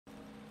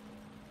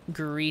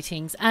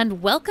Greetings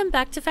and welcome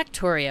back to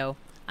Factorio.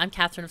 I'm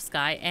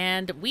KatherineOfSky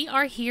and we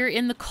are here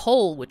in the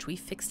coal, which we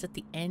fixed at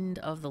the end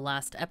of the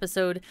last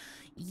episode.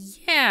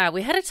 Yeah,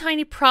 we had a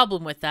tiny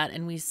problem with that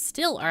and we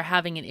still are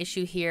having an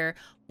issue here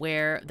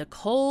where the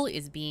coal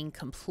is being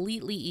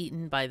completely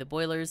eaten by the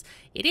boilers.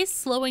 It is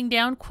slowing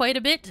down quite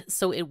a bit,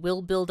 so it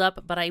will build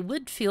up, but I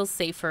would feel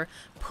safer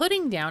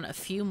putting down a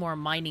few more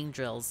mining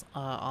drills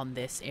on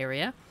this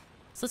area.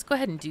 So let's go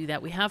ahead and do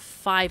that. We have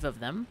 5 of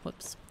them.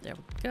 Whoops, there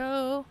we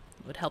go.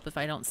 It would help if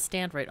I don't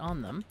stand right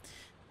on them.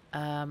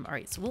 All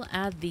right, so we'll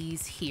add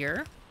these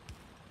here.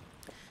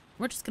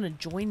 We're just going to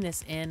join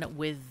this in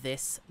with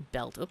this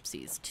belt.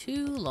 Oopsies,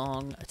 too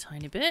long a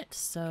tiny bit.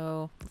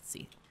 So let's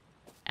see.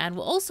 And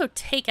we'll also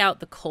take out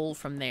the coal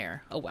from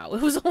there. Oh, wow,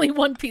 it was only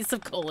one piece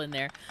of coal in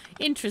there.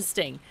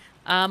 Interesting.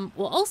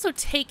 We'll also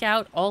take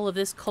out all of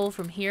this coal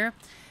from here,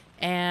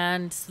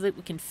 and so that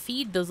we can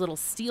feed those little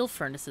steel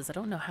furnaces. I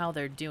don't know how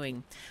they're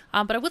doing.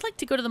 But I would like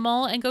to go to the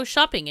mall and go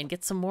shopping and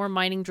get some more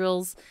mining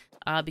drills.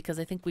 Because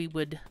I think we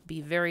would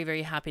be very,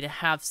 very happy to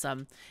have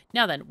some.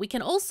 Now then, we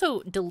can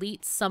also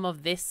delete some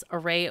of this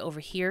array over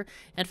here.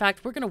 In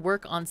fact, we're going to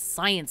work on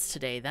science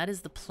today. That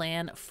is the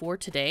plan for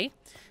today.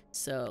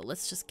 So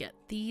let's just get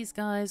these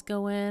guys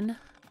going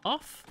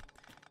off.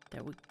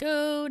 There we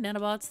go.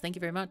 Nanobots, thank you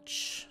very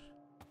much.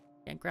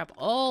 And grab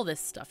all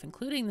this stuff,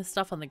 including the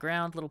stuff on the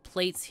ground, little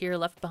plates here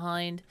left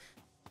behind.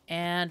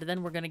 And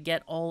then we're going to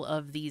get all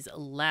of these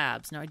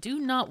labs. Now, I do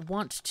not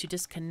want to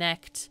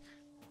disconnect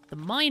the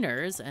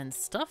miners and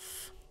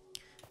stuff,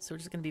 so we're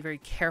just going to be very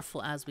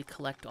careful as we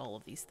collect all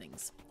of these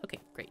things. Okay,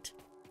 great.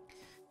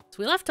 So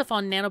we left off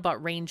on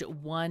nanobot range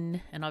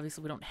 1, and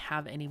obviously we don't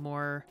have any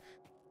more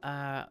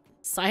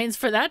science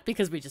for that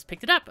because we just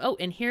picked it up. Oh,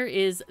 and here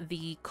is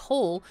the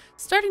coal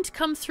starting to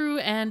come through,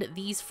 and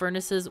these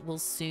furnaces will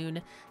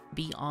soon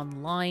be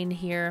online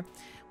here,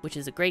 which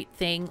is a great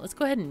thing. Let's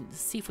go ahead and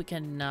see if we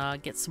can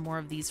get some more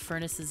of these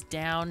furnaces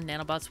down.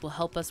 Nanobots will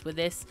help us with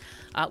this.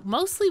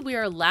 Mostly we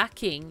are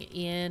lacking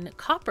in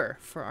copper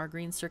for our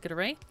green circuit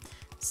array.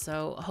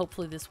 So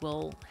hopefully this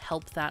will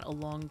help that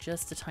along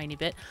just a tiny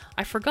bit.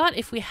 I forgot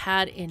if we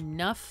had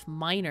enough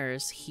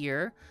miners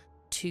here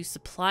to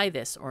supply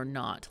this or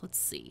not. Let's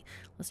see.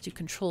 Let's do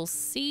Control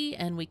C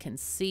and we can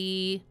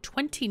see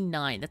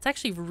 29. That's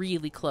actually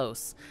really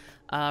close.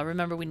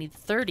 Remember, we need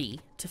 30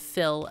 to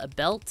fill a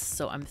belt,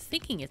 so I'm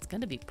thinking it's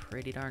going to be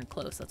pretty darn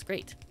close. That's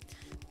great.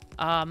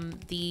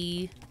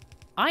 The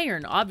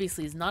iron,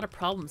 obviously, is not a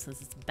problem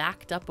since it's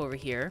backed up over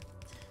here.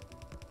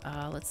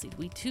 Let's see.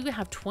 We do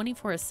have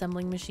 24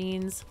 assembling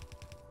machines,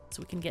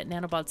 so we can get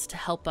nanobots to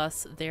help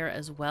us there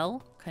as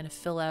well. Kind of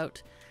fill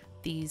out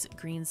these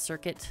green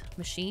circuit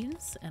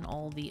machines and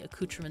all the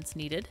accoutrements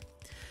needed.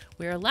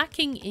 We are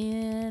lacking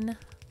in,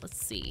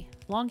 let's see,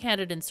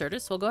 long-handed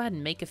inserters, so we'll go ahead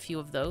and make a few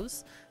of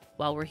those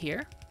while we're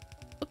here.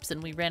 Oops,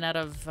 and we ran out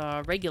of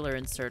regular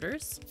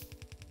inserters.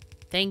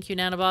 Thank you,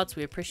 nanobots.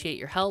 We appreciate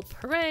your help.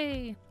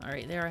 Hooray! All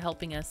right, they are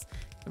helping us.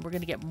 And we're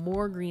going to get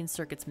more green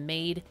circuits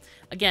made.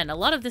 Again, a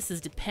lot of this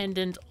is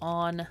dependent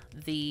on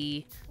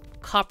the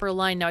copper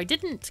line. Now, I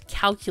didn't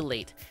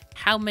calculate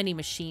how many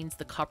machines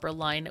the copper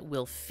line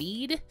will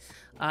feed.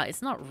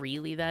 It's not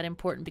really that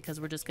important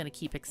because we're just going to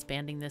keep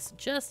expanding this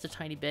just a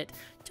tiny bit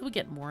until we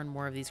get more and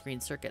more of these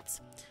green circuits.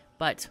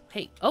 But,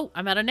 hey, oh,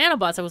 I'm out of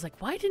nanobots. I was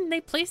like, why didn't they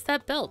place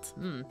that belt?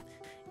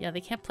 Yeah, they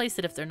can't place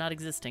it if they're not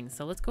existing.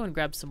 So let's go and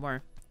grab some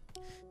more.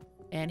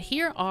 And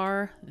here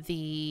are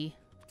the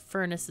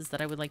furnaces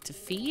that I would like to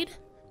feed.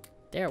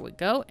 There we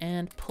go.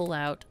 And pull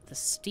out the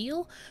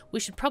steel.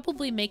 We should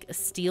probably make a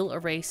steel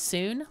array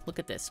soon. Look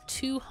at this.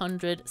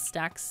 200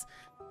 stacks,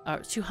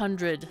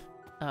 200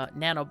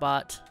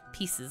 nanobot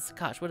pieces.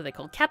 Gosh, what are they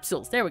called?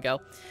 Capsules. There we go.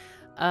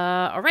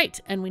 All right.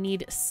 And we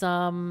need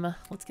some,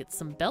 let's get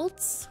some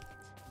belts.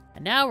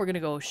 And now we're going to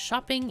go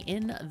shopping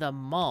in the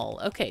mall.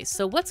 Okay,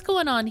 so what's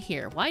going on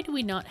here? Why do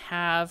we not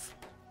have...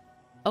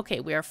 Okay,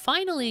 we are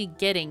finally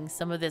getting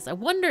some of this. I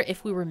wonder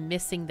if we were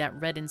missing that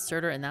red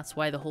inserter and that's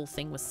why the whole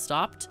thing was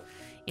stopped.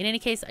 In any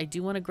case, I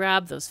do want to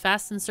grab those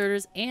fast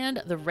inserters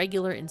and the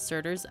regular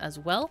inserters as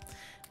well.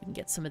 We can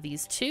get some of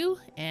these too.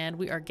 And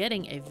we are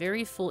getting a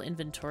very full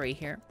inventory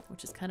here,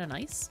 which is kind of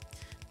nice.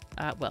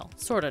 Well,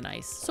 sort of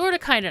nice. Sort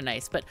of kind of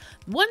nice. But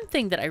one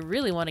thing that I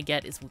really want to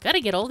get is we've got to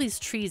get all these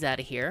trees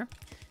out of here.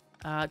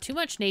 Too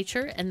much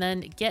nature, and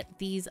then get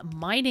these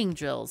mining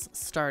drills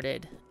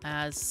started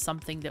as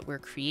something that we're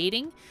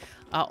creating.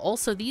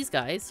 Also, these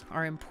guys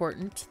are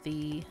important,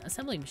 the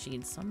assembly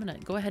machines. So I'm going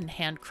to go ahead and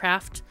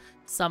handcraft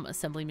some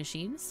assembly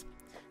machines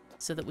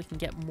so that we can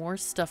get more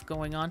stuff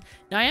going on.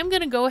 Now, I am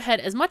going to go ahead,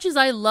 as much as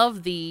I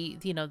love the,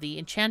 you know, the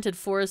enchanted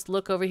forest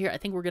look over here, I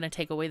think we're going to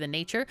take away the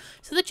nature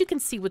so that you can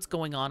see what's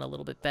going on a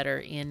little bit better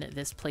in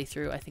this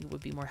playthrough. I think it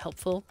would be more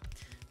helpful.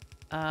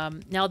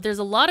 Now, there's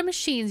a lot of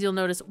machines you'll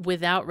notice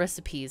without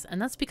recipes, and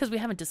that's because we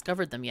haven't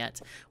discovered them yet.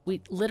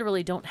 We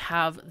literally don't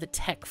have the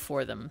tech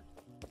for them.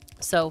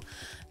 So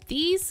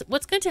these,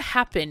 what's going to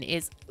happen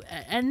is,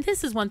 and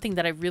this is one thing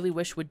that I really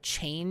wish would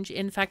change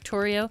in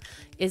Factorio,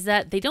 is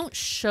that they don't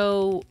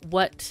show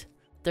what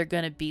they're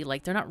going to be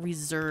like, they're not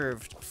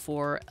reserved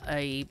for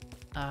a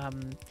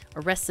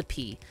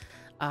recipe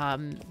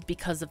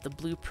because of the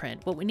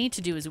blueprint. What we need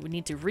to do is we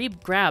need to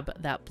grab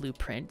that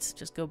blueprint,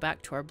 just go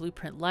back to our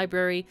blueprint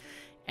library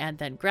and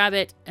then grab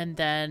it, and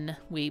then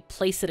we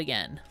place it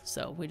again.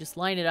 So we just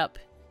line it up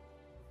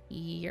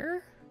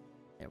here.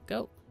 There we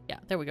go. Yeah,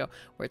 there we go,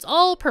 where it's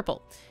all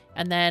purple.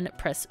 And then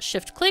press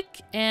shift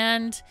click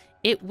and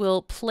it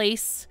will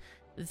place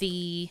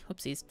the,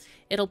 whoopsies,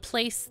 it'll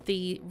place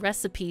the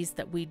recipes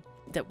that we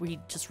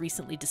just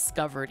recently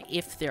discovered,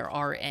 if there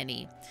are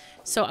any.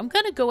 So I'm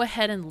going to go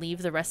ahead and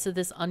leave the rest of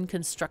this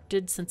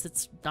unconstructed since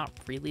it's not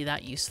really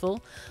that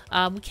useful.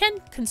 We can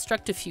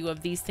construct a few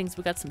of these things.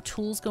 We got some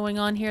tools going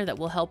on here that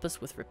will help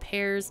us with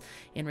repairs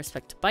in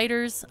respect to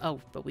biters.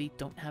 Oh, but we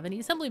don't have any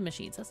assembly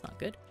machines. That's not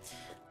good.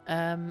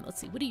 Let's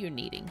see, what are you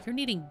needing? You're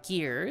needing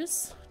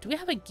gears. Do we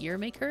have a gear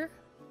maker?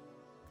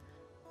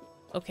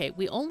 Okay,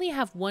 we only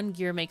have one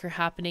gear maker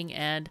happening,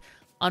 and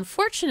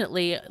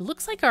unfortunately, it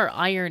looks like our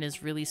iron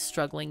is really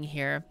struggling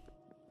here.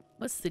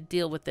 What's the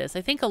deal with this?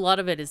 I think a lot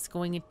of it is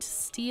going into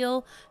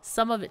steel,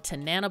 some of it to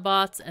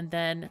nanobots, and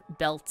then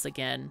belts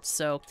again.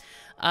 So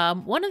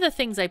one of the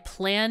things I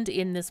planned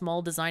in this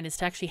mall design is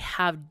to actually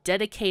have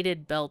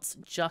dedicated belts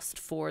just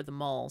for the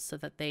mall so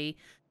that they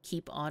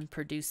keep on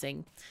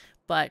producing.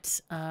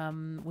 But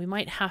we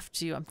might have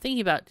to, I'm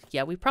thinking about,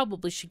 yeah, we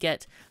probably should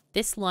get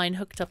this line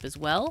hooked up as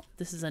well.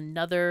 This is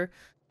another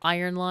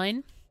iron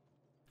line.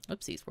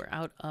 Oopsies, we're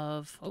out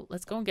of, oh,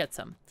 let's go and get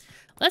some.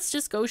 Let's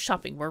just go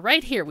shopping. We're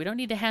right here. We don't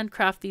need to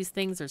handcraft these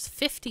things. There's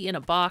 50 in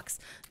a box.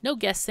 No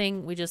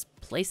guessing. We just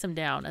place them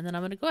down. And then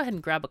I'm going to go ahead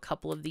and grab a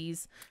couple of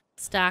these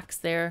stacks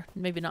there.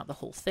 Maybe not the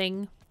whole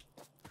thing.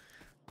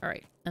 All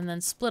right. And then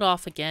split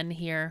off again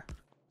here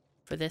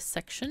for this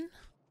section.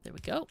 There we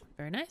go.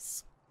 Very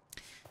nice.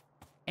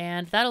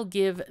 And that'll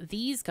give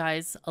these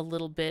guys a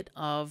little bit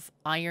of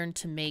iron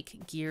to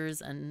make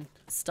gears and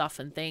stuff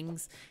and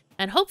things.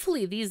 And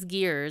hopefully these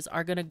gears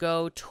are going to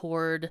go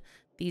toward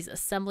these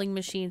assembling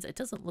machines. It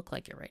doesn't look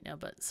like it right now,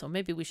 but so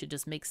maybe we should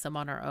just make some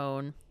on our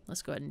own.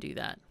 Let's go ahead and do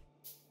that.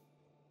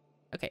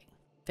 Okay,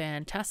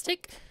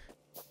 fantastic.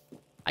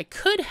 I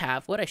could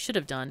have, what I should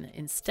have done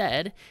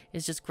instead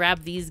is just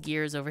grab these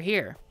gears over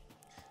here.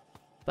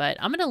 But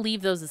I'm going to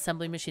leave those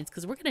assembly machines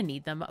because we're going to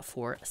need them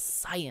for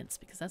science,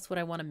 because that's what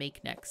I want to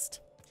make next.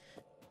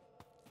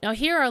 Now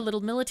here our little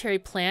military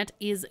plant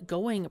is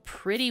going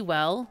pretty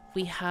well.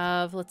 We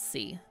have, let's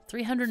see,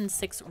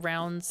 306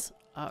 rounds,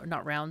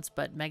 not rounds,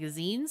 but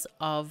magazines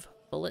of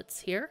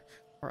bullets here,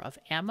 or of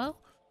ammo.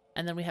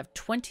 And then we have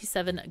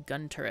 27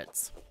 gun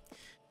turrets.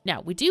 Now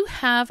we do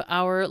have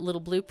our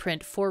little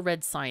blueprint for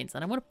red science,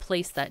 and I want to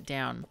place that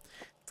down.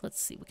 So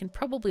let's see, we can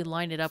probably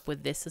line it up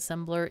with this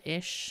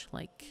assembler-ish,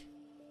 like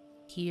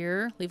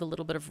here. Leave a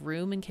little bit of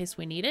room in case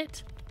we need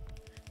it.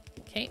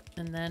 Okay,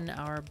 and then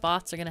our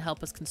bots are going to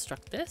help us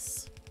construct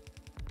this.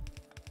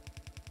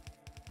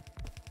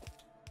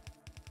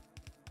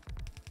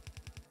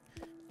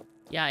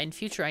 Yeah, in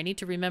future, I need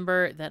to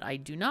remember that I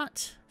do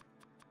not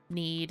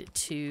need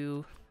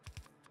to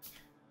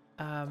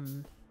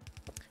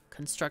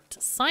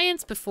construct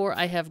science before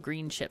I have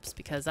green chips,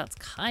 because that's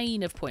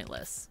kind of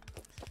pointless.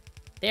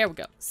 There we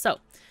go. So,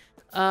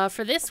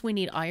 for this, we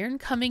need iron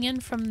coming in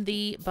from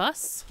the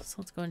bus. So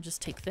let's go and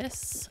just take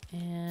this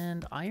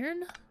and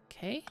iron.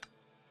 Okay.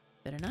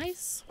 Very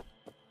nice.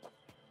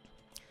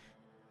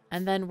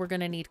 And then we're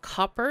going to need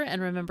copper.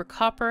 And remember,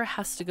 copper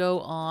has to go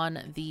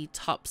on the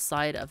top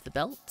side of the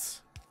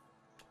belt.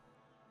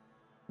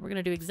 We're going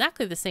to do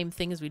exactly the same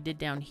thing as we did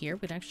down here.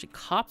 We can actually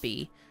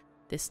copy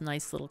this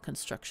nice little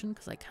construction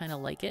because I kind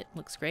of like it.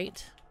 Looks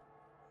great.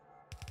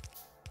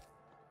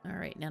 All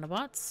right,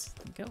 nanobots.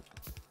 There we go.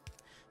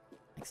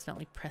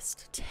 Accidentally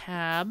pressed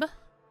tab.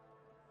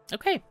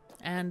 Okay,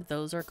 and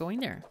those are going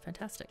there.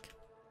 Fantastic.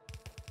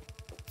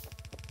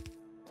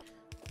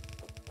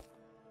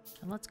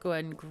 And let's go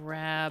ahead and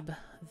grab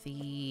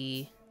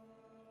the...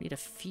 Need a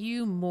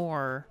few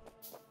more,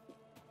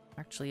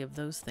 actually, of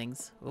those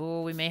things.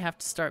 Oh, we may have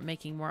to start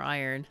making more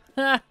iron.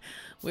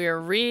 We're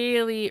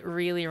really,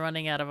 really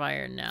running out of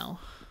iron now.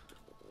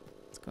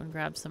 Let's go and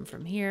grab some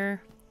from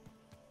here.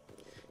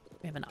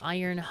 We have an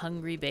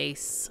iron-hungry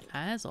base,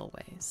 as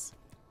always.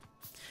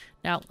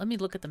 Now, let me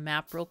look at the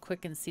map real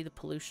quick and see the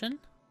pollution.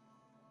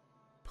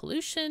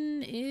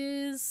 Pollution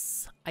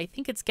is... I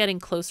think it's getting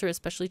closer,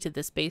 especially to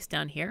this base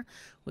down here.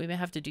 We may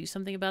have to do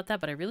something about that,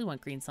 but I really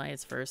want green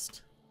science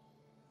first.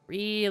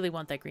 Really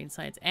want that green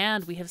science.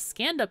 And we have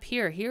scanned up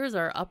here. Here's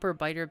our upper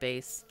biter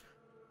base.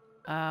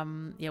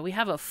 Yeah, we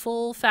have a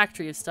full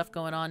factory of stuff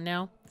going on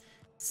now.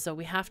 So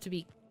we have to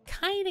be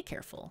kind of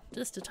careful.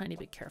 Just a tiny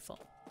bit careful.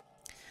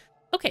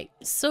 Okay,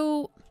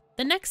 so...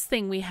 the next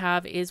thing we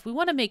have is we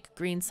want to make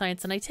green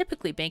science, and I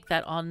typically make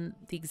that on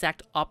the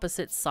exact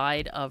opposite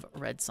side of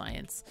red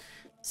science.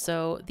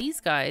 So these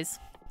guys,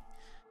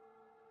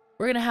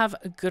 we're going to have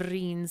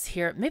greens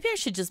here. Maybe I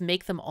should just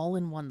make them all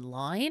in one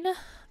line.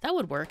 That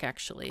would work,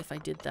 actually, if I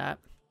did that.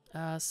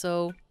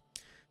 So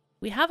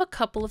we have a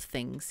couple of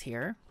things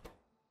here.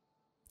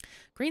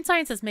 Green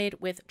science is made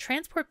with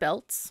transport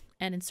belts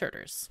and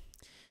inserters.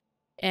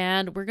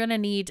 And we're going to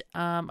need,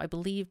 I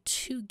believe,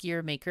 2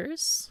 gear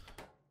makers.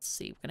 Let's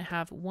see, we're going to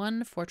have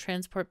one for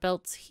transport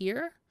belts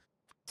here.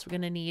 So we're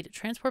going to need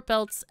transport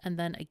belts and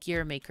then a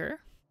gear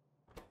maker.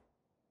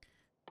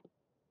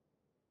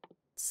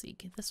 Let's see,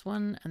 get this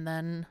one, and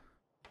then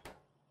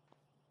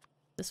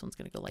this one's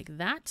going to go like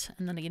that.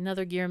 And then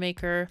another gear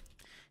maker,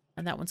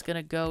 and that one's going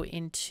to go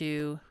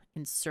into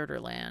inserter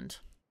land.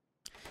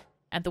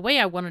 And the way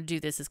I want to do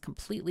this is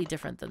completely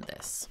different than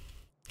this.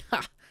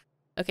 Ha!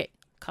 Okay,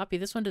 copy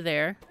this one to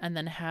there, and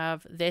then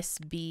have this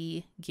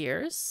be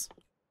gears.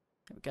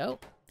 There we go.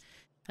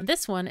 And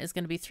this one is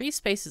going to be 3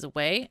 spaces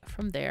away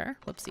from there.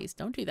 Whoopsies,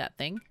 don't do that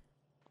thing.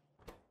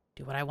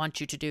 Do what I want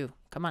you to do.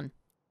 Come on.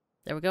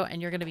 There we go,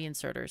 and you're going to be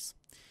inserters.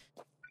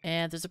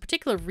 And there's a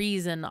particular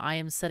reason I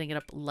am setting it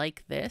up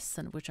like this,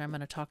 and which I'm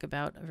going to talk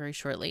about very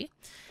shortly.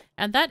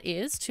 And that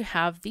is to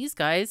have these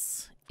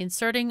guys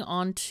inserting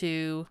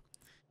onto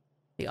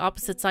the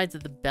opposite sides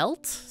of the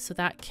belt, so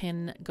that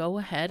can go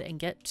ahead and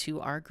get to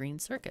our green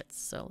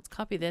circuits. So let's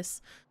copy this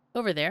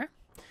over there.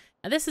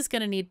 And this is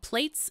going to need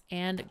plates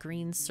and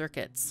green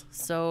circuits.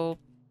 So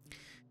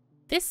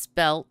this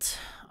belt,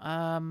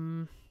 I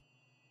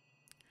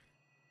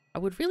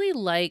would really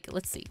like,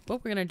 let's see,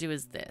 what we're going to do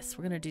is this.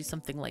 We're going to do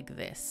something like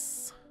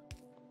this.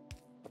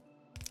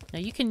 Now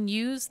you can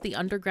use the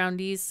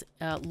undergroundies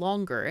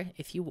longer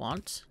if you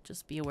want.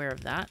 Just be aware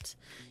of that.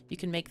 You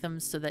can make them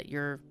so that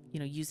you're,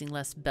 using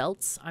less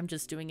belts. I'm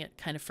just doing it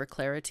kind of for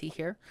clarity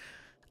here.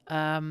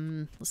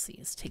 Let's see,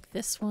 let's take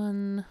this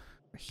one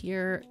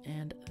here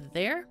and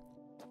there.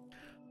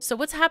 So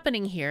what's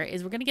happening here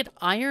is we're going to get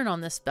iron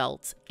on this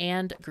belt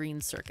and green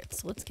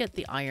circuits. So let's get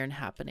the iron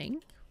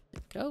happening.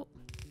 There we go.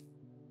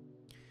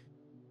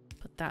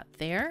 Put that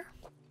there.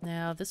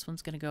 Now this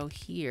one's going to go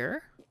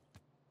here.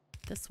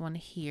 This one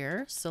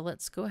here. So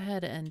let's go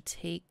ahead and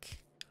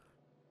take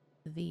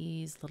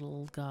these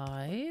little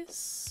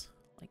guys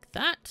like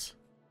that.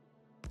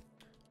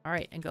 All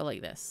right, and go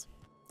like this.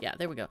 Yeah,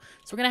 there we go.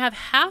 So we're going to have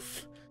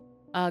half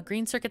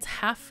green circuits,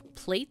 half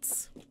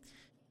plates.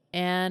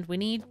 And we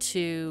need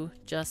to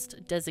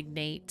just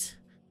designate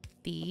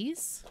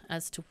these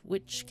as to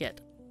which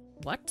get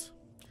what.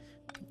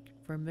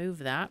 Remove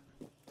that.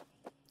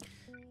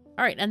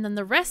 All right, and then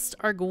the rest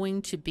are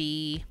going to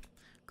be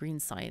green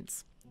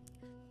science.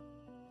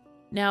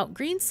 Now,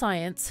 green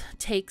science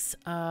takes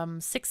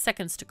 6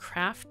 seconds to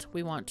craft.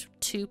 We want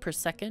 2 per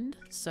second,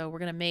 so we're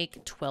going to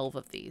make 12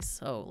 of these.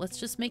 So let's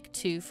just make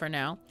 2 for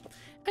now,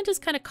 and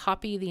just kind of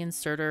copy the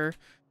inserter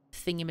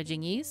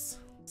thingamajingies.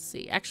 Let's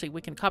see, actually,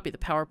 we can copy the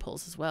power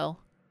poles as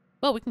well.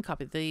 Well, we can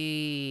copy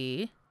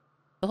the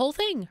whole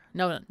thing.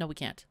 No, we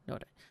can't. No,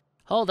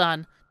 hold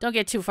on. Don't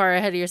get too far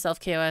ahead of yourself,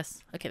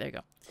 KOS. Okay, there you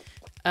go.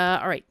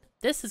 All right,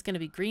 this is going to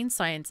be green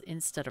science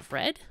instead of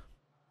red.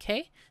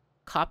 Okay.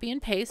 Copy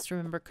and paste.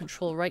 Remember,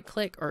 control right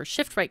click or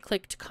shift right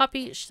click to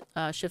copy,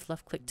 shift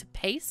left click to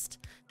paste.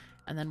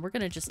 And then we're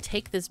going to just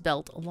take this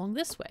belt along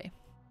this way.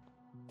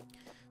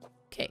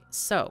 Okay,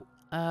 so,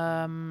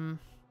 oh,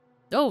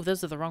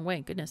 those are the wrong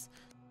way. Goodness.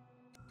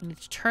 We need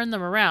to turn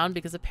them around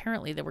because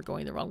apparently they were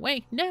going the wrong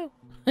way. No,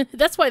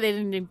 that's why they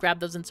didn't even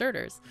grab those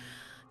inserters.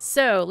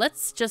 So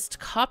let's just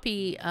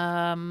copy.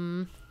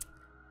 I'm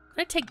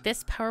going to take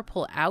this power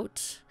pole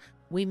out.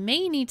 We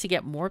may need to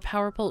get more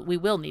power poles. We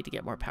will need to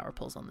get more power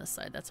poles on this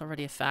side. That's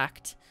already a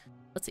fact.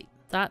 Let's see.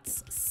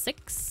 That's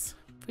 6.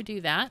 If we do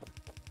that.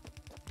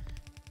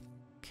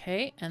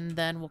 Okay. And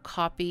then we'll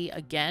copy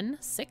again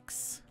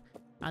 6.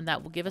 And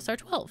that will give us our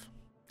 12.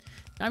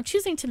 Now I'm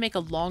choosing to make a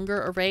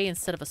longer array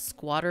instead of a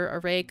squatter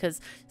array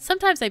because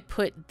sometimes I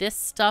put this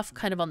stuff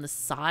kind of on the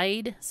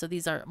side. So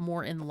these are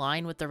more in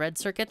line with the red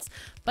circuits.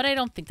 But I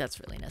don't think that's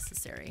really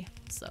necessary.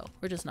 So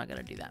we're just not going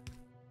to do that.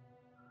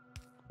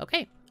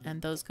 Okay.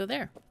 And those go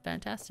there.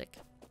 Fantastic.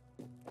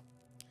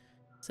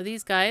 So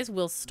these guys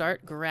will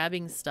start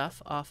grabbing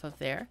stuff off of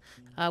there.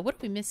 What are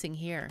we missing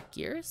here?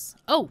 Gears?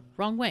 Oh,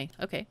 wrong way.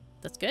 Okay,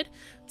 that's good.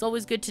 It's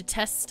always good to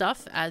test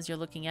stuff as you're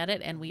looking at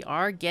it. And we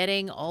are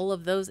getting all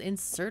of those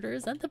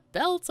inserters and the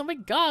belts. Oh my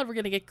god, we're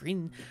going to get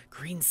green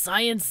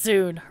science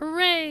soon.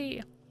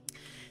 Hooray!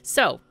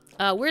 So,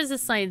 where's the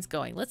science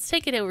going? Let's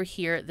take it over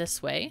here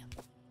this way.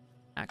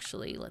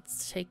 Actually,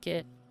 let's take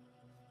it...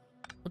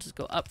 We'll just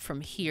go up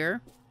from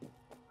here.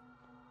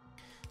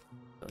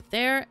 Go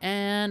there,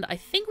 and I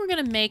think we're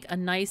going to make a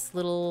nice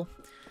little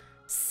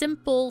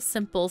simple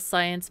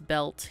science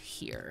belt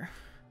here.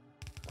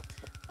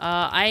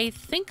 I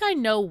think I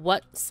know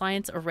what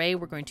science array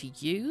we're going to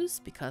use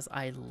because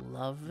I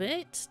love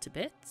it to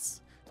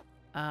bits.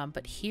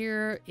 But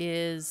here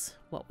is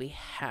what we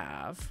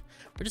have.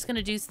 We're just going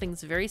to do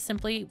things very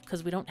simply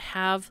because we don't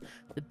have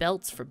the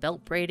belts for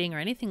belt braiding or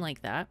anything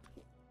like that.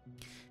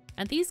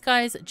 And these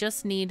guys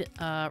just need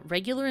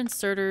regular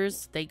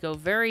inserters. They go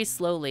very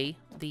slowly.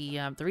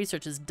 The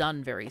research is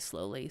done very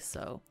slowly,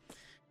 so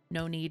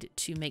no need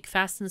to make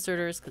fast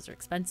inserters because they're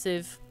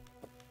expensive.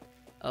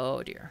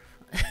 Oh dear.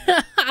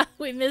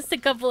 We missed a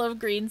couple of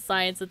green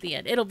science at the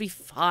end. It'll be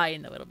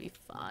fine, though. It'll be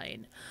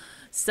fine.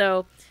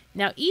 So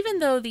Now, even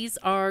though these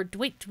are...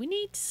 Wait, do we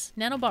need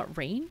nanobot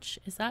range?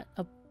 Is that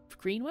a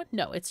green one?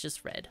 No, it's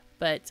just red.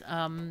 But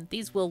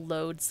these will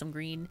load some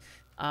green.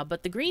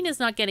 But the green is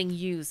not getting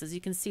used. As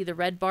you can see, the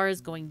red bar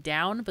is going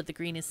down, but the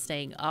green is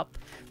staying up.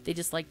 They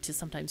just like to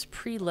sometimes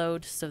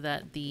preload so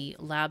that the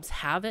labs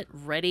have it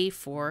ready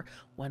for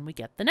when we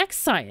get the next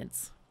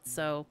science.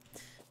 So,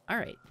 all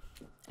right.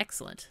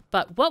 Excellent.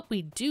 But what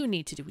we do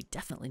need to do, we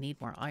definitely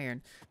need more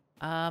iron.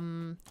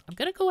 I'm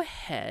going to go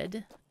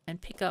ahead and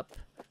pick up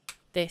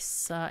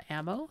this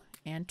ammo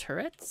and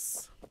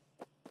turrets.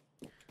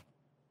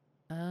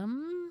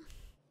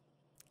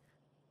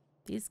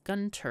 These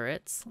gun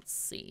turrets, let's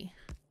see.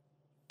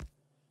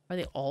 Are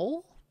they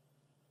all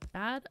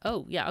bad?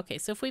 Oh, yeah, okay.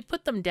 So if we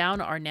put them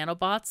down, our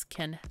nanobots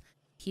can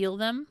heal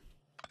them.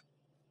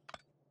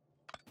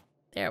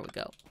 There we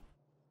go.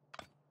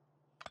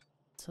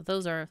 So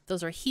those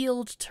are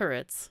healed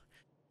turrets.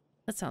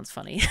 That sounds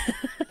funny.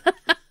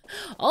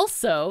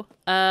 Also,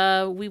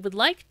 we would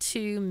like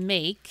to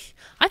make...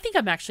 I think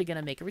I'm actually going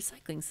to make a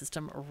recycling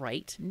system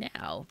right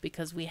now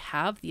because we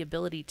have the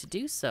ability to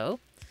do so.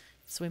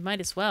 So we might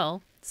as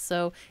well.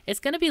 So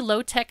it's going to be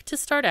low tech to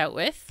start out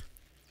with.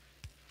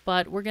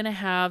 But we're going to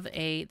have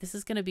a... This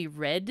is going to be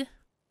red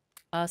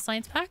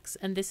science packs,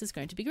 and this is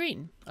going to be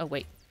green. Oh,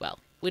 wait. Well,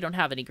 we don't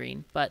have any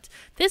green, but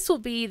this will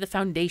be the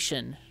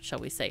foundation, shall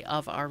we say,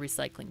 of our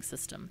recycling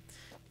system.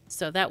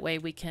 So that way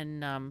we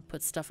can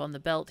put stuff on the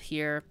belt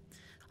here.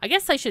 I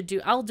guess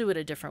I'll do it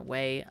a different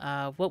way.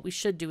 What we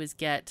should do is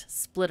get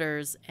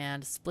splitters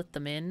and split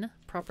them in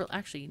properly.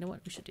 Actually, you know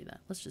what? We should do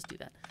that. Let's just do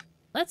that.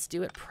 Let's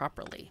do it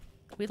properly.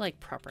 We like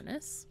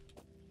properness.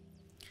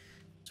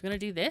 So we're going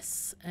to do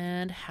this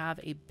and have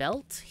a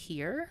belt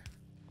here.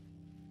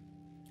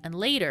 And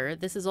later,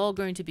 this is all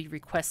going to be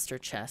requester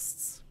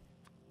chests.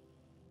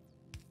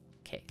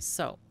 Okay,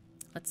 so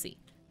let's see.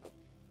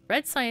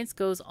 Red science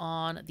goes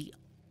on the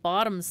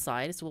bottom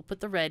side, so we'll put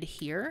the red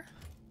here.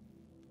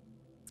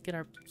 Let's get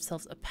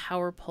ourselves a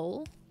power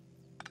pole.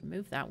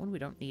 Remove that one, we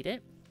don't need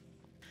it.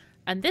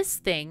 And this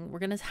thing, we're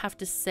going to have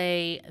to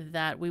say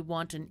that we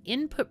want an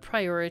input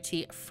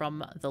priority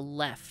from the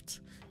left.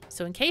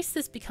 So in case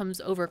this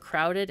becomes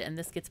overcrowded and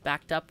this gets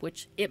backed up,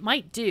 which it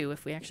might do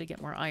if we actually get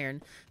more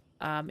iron,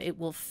 it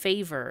will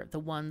favor the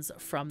ones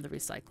from the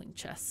recycling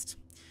chest.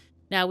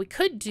 Now, we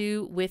could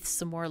do with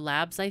some more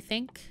labs, I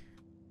think.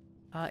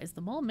 Is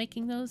the mall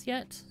making those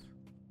yet?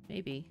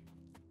 Maybe.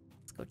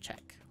 Let's go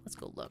check. Let's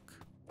go look.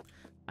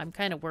 I'm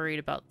kind of worried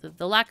about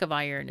the lack of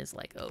iron is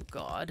like, oh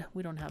god,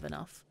 we don't have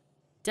enough.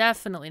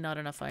 Definitely not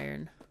enough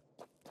iron.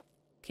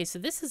 Okay, so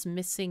this is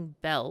missing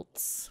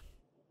belts.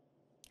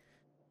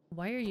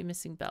 Why are you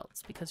missing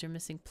belts? Because you're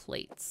missing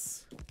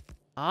plates.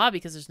 Ah,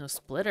 because there's no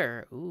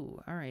splitter.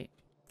 Ooh, all right.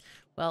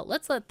 Well,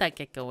 let's let that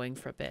get going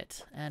for a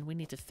bit. And we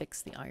need to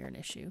fix the iron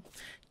issue.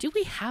 Do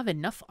we have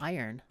enough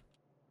iron?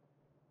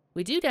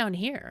 We do down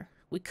here.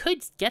 We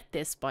could get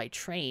this by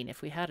train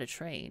if we had a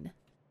train.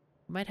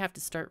 We might have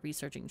to start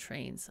researching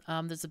trains.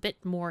 There's a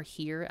bit more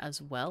here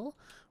as well.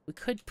 We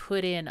could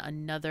put in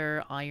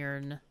another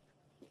iron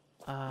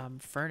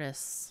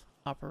furnace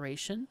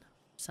operation.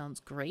 Sounds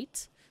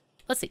great.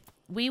 Let's see.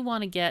 We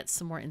want to get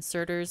some more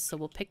inserters, so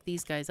we'll pick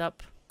these guys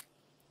up.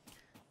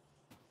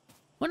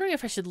 Wondering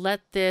if I should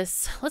let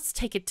this... Let's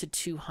take it to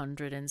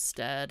 200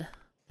 instead,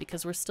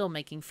 because we're still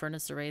making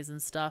furnace arrays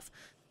and stuff,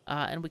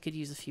 and we could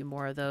use a few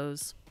more of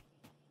those.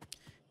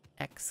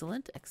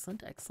 Excellent,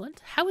 excellent,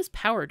 excellent. How is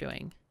power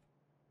doing?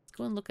 Let's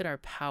go and look at our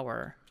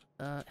power.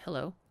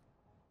 Hello.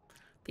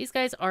 These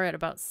guys are at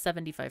about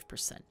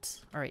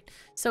 75%. All right,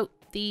 so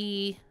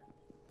the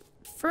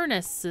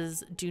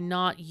furnaces do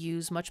not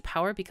use much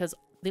power because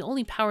the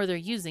only power they're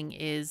using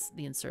is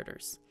the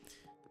inserters.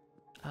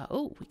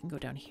 Oh, we can go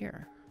down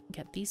here.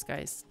 Get these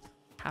guys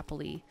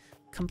happily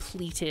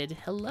completed.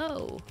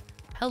 Hello.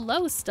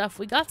 Hello, stuff.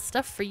 We got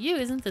stuff for you.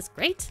 Isn't this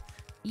great?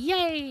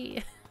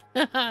 Yay.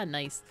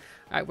 Nice.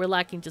 All right, we're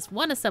lacking just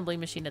one assembly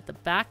machine at the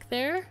back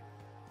there.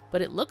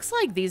 But it looks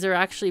like these are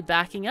actually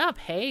backing up.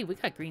 Hey, we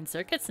got green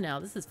circuits now.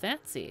 This is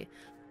fancy.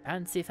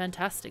 Fancy,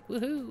 fantastic.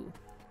 Woohoo.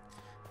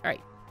 All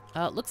right.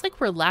 Looks like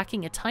we're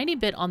lacking a tiny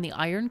bit on the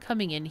iron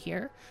coming in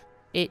here.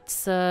 It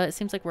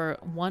seems like we're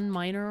one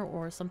miner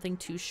or something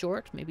too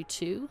short, maybe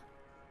two.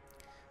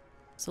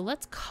 So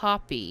let's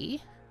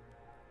copy.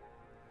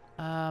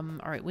 All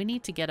right, we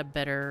need to get a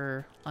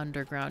better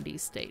underground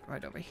estate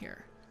right over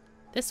here.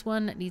 This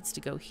one needs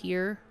to go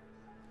here.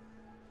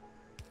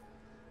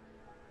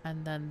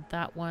 And then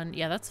that one,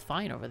 yeah, that's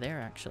fine over there,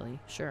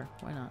 actually. Sure,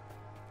 why not?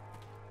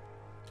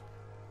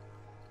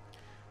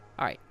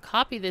 All right,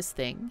 copy this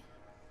thing.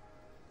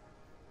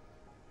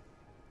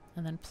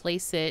 And then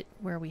place it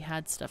where we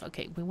had stuff.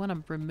 Okay, we want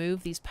to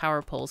remove these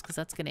power poles because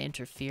that's going to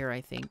interfere, I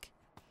think.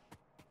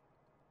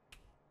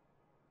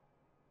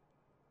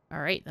 All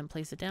right, then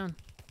place it down.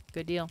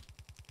 Good deal.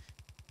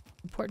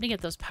 Important to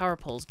get those power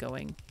poles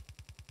going.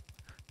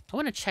 I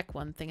want to check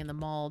one thing in the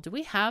mall. Do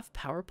we have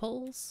power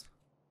poles?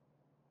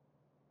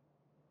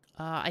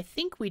 I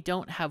think we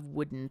don't have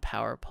wooden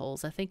power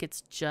poles. I think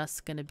it's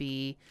just going to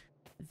be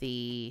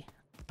the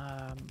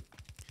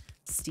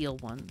steel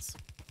ones.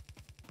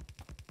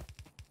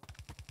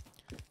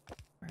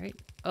 All right.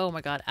 Oh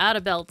my god, out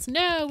of belts.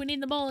 No, we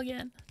need them all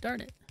again.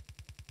 Darn it.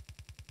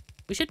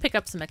 We should pick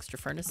up some extra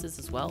furnaces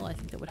as well. I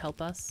think that would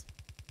help us.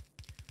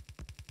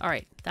 All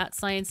right, that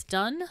science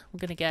done. We're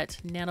going to get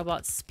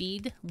Nanobot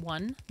Speed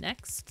 1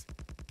 next.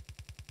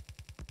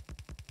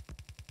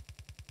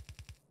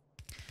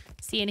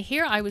 See, in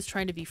here I was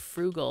trying to be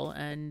frugal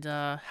and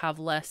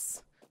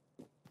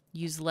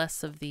use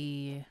less of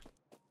the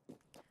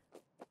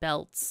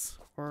belts,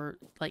 or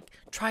like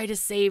try to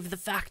save the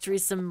factory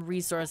some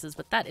resources,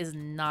 but that is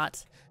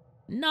not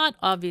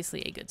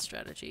obviously a good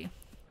strategy.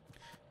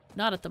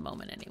 Not at the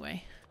moment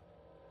anyway.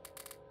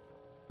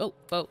 Oh,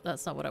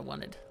 that's not what I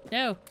wanted.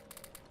 No.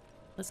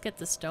 Let's get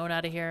the stone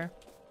out of here.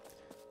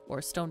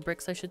 Or stone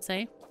bricks, I should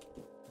say.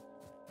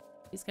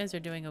 These guys are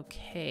doing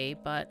okay,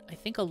 but I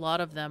think a lot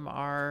of them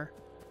are...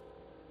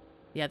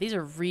 Yeah, these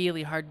are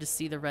really hard to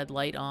see the red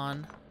light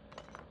on.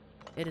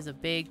 It is a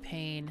big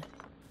pain.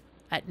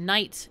 At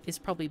night is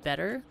probably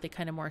better. They're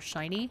kind of more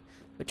shiny.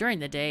 But during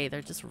the day,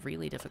 they're just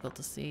really difficult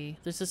to see.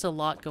 There's just a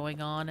lot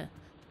going on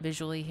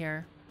visually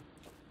here.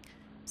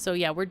 So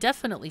yeah, we're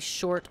definitely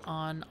short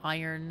on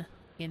iron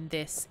in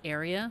this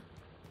area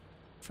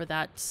for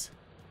that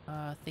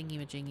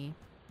thingy-majingy.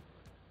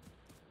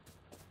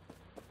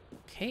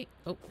 Okay.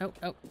 Oh, no,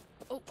 no.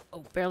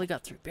 Oh, barely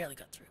got through. Barely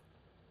got through.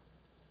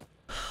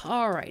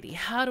 Alrighty,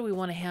 how do we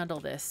want to handle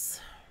this?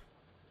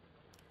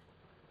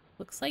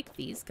 Looks like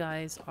these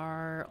guys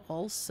are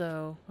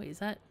also... Wait, is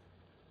that...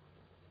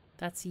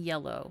 That's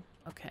yellow.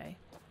 Okay.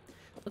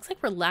 Looks like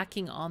we're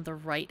lacking on the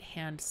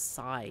right-hand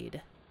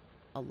side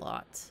a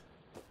lot.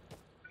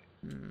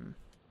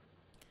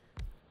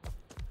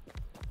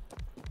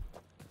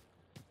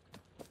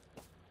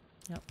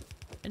 Yep.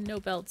 And no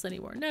belts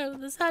anymore. No,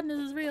 the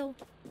sadness is real.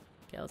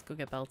 Okay, let's go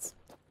get belts.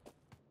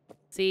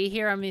 See,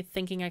 here I'm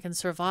thinking I can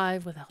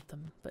survive without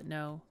them. But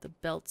no, the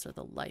belts are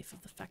the life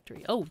of the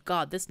factory. Oh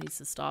god, this needs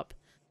to stop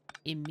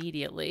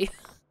immediately.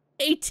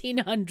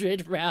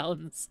 1,800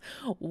 rounds.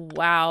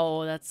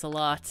 Wow, that's a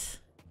lot.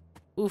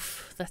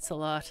 Oof, that's a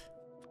lot.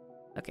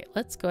 Okay,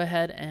 let's go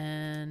ahead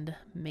and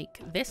make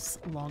this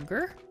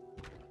longer.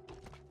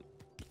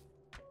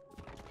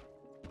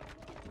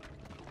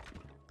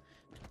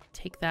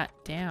 Take that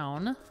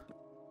down.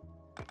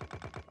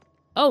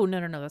 Oh,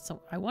 no, that's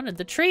not... I wanted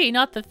the tree,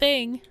 not the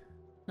thing.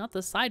 Not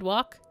the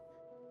sidewalk.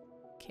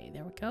 Okay,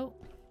 there we go.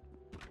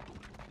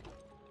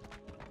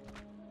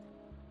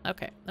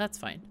 Okay, that's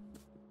fine.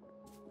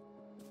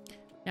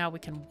 Now we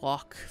can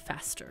walk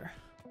faster.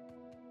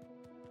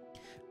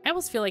 I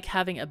almost feel like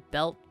having a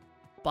belt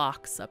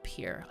box up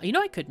here. You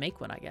know, I could make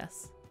one, I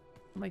guess.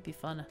 It might be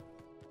fun.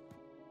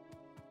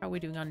 How are we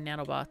doing on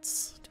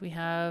nanobots? Do we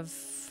have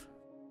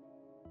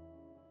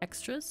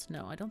extras?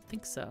 No, I don't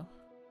think so.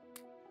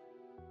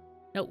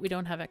 Nope, we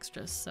don't have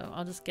extras, so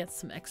I'll just get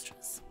some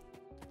extras.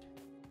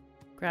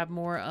 Grab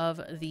more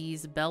of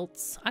these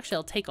belts. Actually,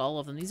 I'll take all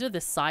of them. These are the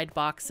side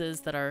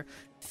boxes that are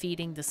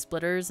feeding the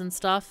splitters and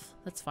stuff.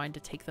 That's fine to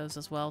take those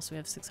as well, so we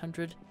have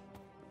 600.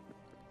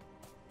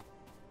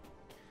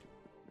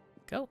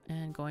 Go,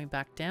 and going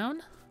back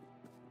down.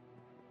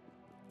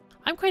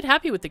 I'm quite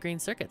happy with the green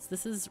circuits.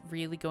 This is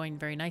really going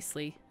very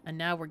nicely. And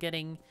now we're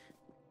getting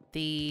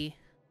the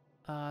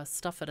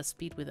stuff at a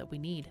speed that we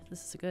need.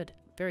 This is good.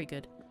 Very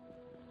good.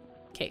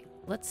 Okay,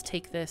 let's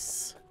take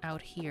this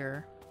out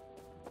here.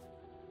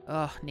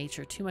 Oh,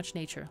 nature. Too much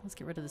nature. Let's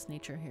get rid of this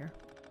nature here.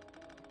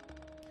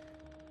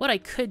 What I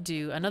could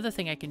do, another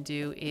thing I can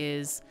do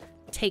is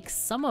take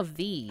some of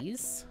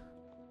these.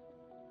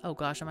 Oh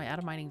gosh, am I out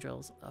of mining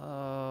drills?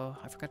 Oh,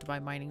 I forgot to buy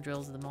mining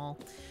drills at the mall.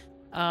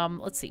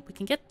 Let's see. We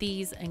can get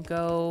these and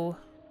go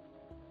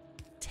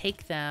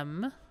take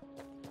them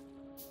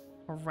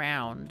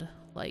around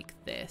like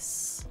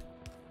this.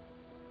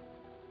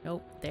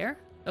 Nope. There?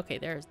 Okay,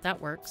 that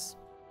works.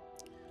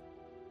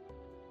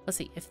 Let's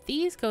see. If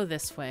these go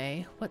this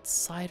way, what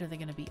side are they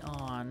going to be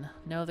on?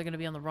 No, they're going to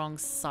be on the wrong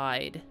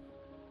side.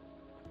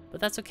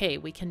 But that's okay.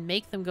 We can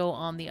make them go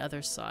on the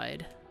other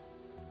side.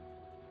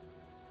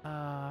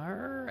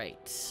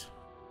 Alright.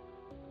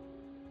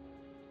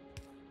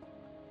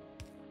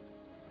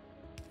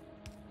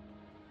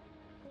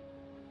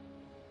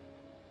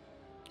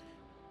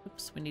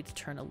 Oops, we need to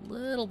turn a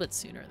little bit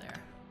sooner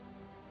there.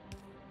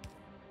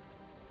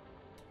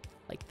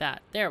 Like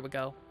that. There we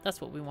go. That's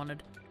what we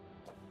wanted.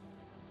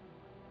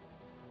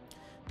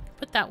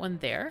 Put that one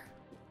there.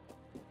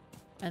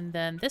 And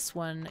then this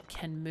one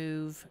can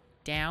move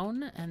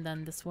down. And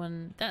then this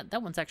one...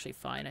 That one's actually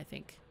fine, I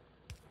think.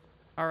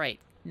 Alright.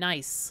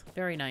 Nice.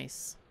 Very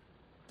nice.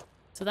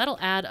 So that'll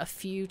add a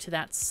few to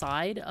that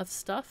side of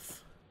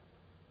stuff.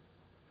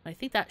 I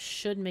think that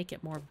should make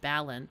it more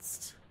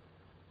balanced.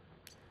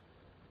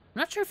 I'm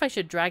not sure if I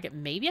should drag it.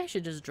 Maybe I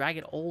should just drag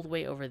it all the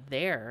way over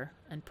there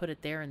and put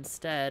it there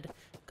instead.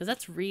 Because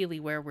that's really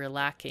where we're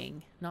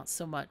lacking. Not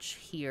so much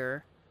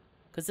here.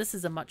 Because this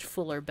is a much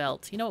fuller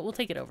belt. You know what? We'll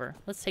take it over.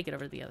 Let's take it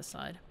over to the other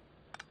side.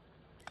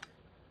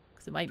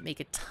 Because it might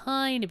make a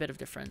tiny bit of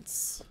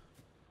difference.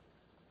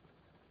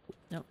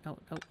 No,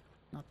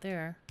 not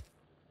there.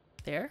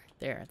 There.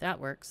 That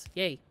works.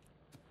 Yay.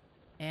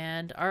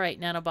 And, alright,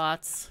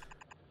 nanobots.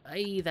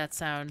 Ay, that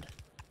sound.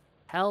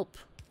 Help.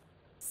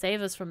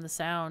 Save us from the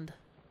sound.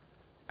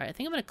 Alright, I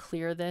think I'm going to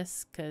clear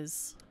this,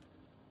 because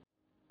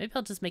maybe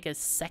I'll just make a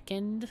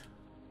second.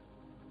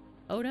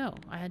 Oh no,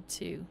 I had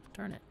two.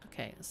 Darn it.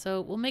 Okay,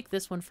 so we'll make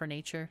this one for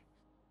nature.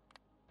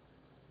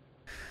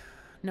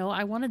 No,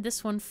 I wanted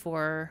this one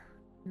for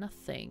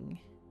nothing.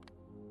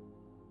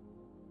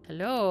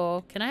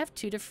 Hello? Can I have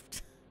two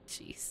different...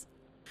 Jeez.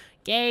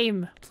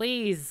 Game,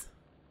 please.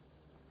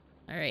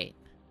 Alright.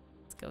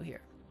 Let's go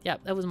here. Yeah,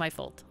 that was my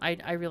fault.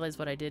 I realized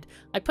what I did.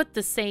 I put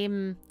the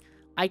same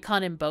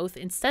icon in both.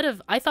 Instead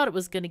of... I thought it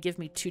was going to give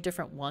me two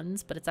different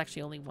ones, but it's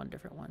actually only one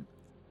different one.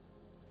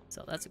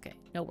 So that's okay.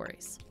 No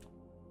worries.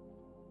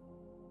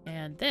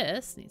 And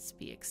this needs to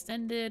be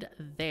extended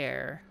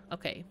there.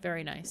 Okay,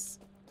 very nice.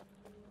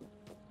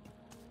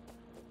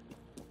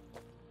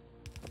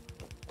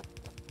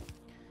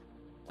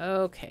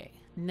 Okay,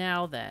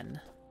 now then.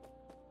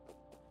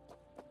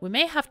 We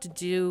may have to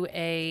do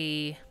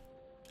a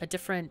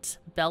different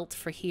belt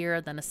for here,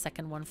 then a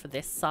second one for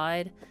this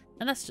side.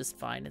 And that's just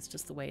fine. It's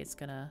just the way it's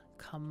gonna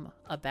come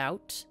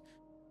about.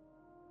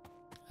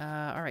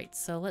 Alright,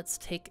 so let's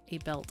take a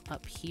belt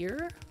up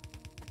here.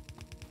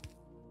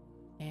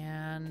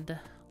 And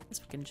I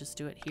guess we can just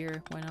do it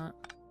here. Why not?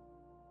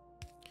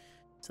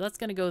 So that's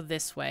gonna go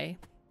this way.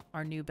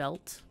 Our new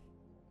belt.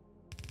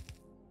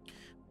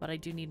 But I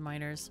do need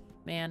miners.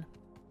 Man.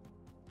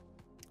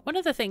 One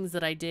of the things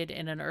that I did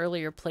in an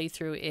earlier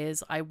playthrough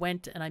is I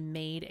went and I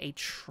made a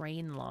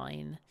train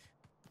line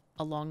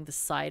along the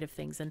side of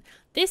things. And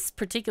this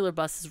particular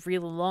bus is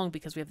really long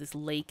because we have this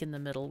lake in the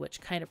middle, which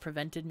kind of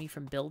prevented me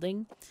from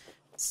building.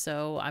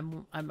 So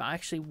I'm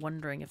actually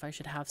wondering if I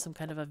should have some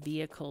kind of a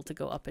vehicle to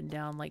go up and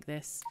down like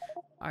this.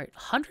 All right,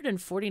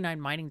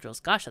 149 mining drills.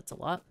 Gosh, that's a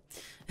lot.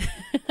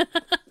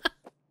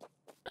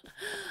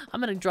 I'm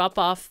going to drop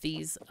off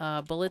these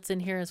bullets in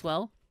here as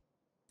well.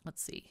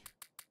 Let's see.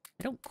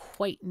 I don't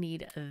quite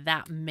need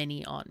that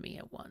many on me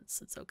at once.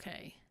 It's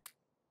okay.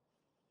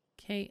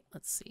 Okay,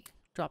 let's see.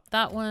 Drop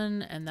that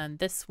one, and then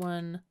this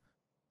one.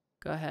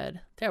 Go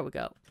ahead. There we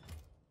go.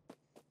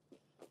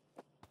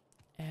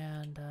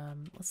 And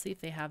let's see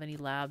if they have any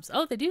labs.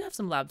 Oh, they do have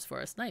some labs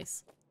for us.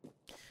 Nice.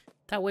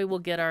 That way we'll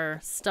get our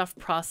stuff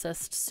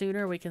processed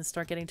sooner. We can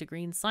start getting to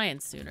green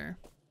science sooner.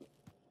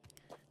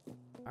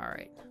 All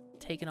right.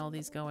 Taking all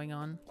these going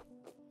on.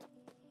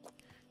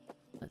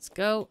 Let's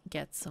go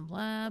get some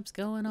labs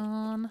going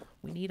on.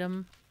 We need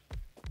them.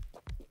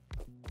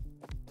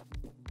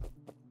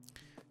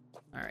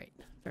 All right.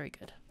 Very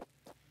good.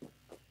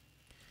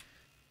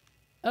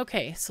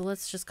 Okay, so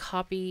let's just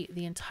copy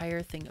the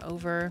entire thing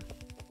over.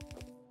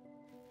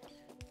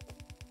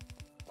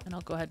 And I'll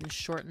go ahead and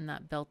shorten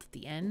that belt at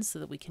the end so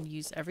that we can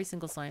use every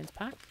single science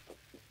pack.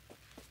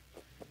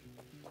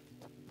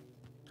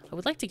 I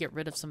would like to get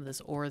rid of some of this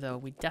ore, though.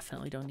 We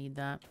definitely don't need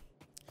that.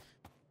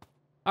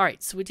 All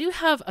right, so we do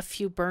have a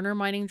few burner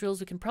mining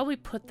drills. We can probably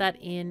put that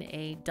in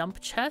a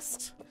dump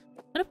chest.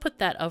 I'm going to put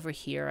that over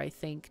here, I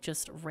think.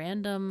 Just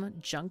random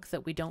junk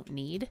that we don't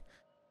need.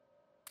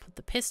 Put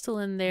the pistol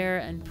in there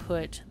and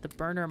put the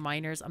burner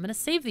miners. I'm going to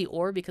save the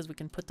ore because we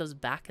can put those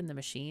back in the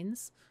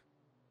machines.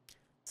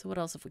 So what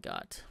else have we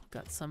got? We've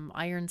got some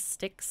iron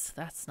sticks.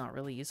 That's not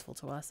really useful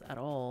to us at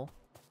all.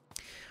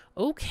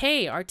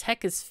 Okay, our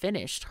tech is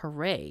finished.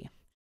 Hooray.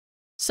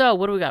 So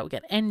what do we got? We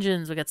got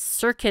engines, we got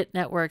circuit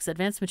networks,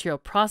 advanced material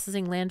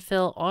processing,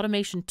 landfill,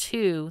 automation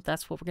 2.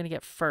 That's what we're going to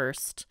get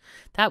first.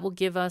 That will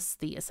give us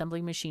the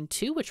assembly machine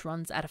 2, which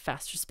runs at a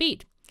faster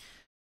speed.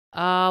 We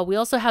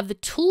also have the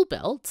tool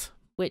belt,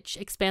 which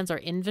expands our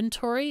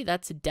inventory.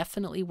 That's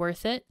definitely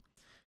worth it.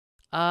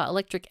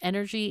 Electric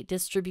energy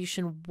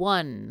distribution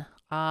 1.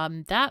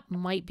 That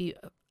might be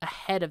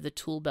ahead of the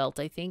tool belt,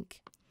 I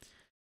think.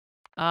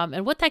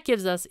 And what that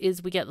gives us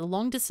is we get the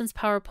long distance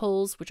power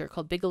poles, which are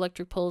called big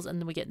electric poles,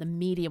 and then we get the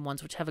medium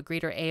ones, which have a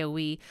greater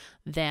AoE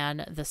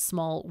than the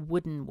small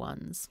wooden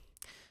ones.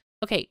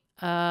 Okay,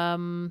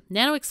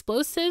 nano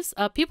explosives.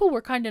 People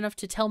were kind enough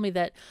to tell me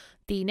that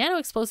the nano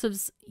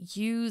explosives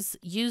use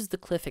the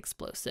cliff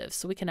explosives,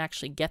 so we can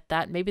actually get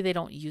that. Maybe they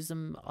don't use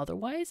them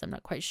otherwise. I'm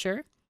not quite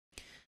sure.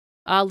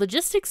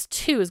 Logistics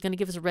 2 is going to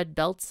give us a red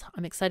belt.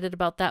 I'm excited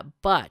about that,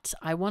 but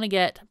I want to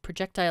get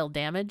projectile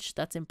damage.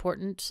 That's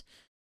important.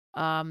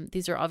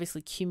 These are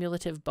obviously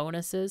cumulative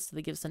bonuses, so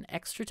they give us an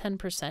extra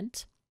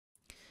 10%.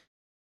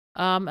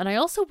 And I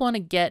also want to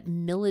get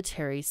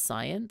military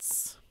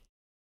science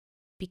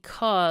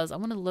because I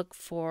want to look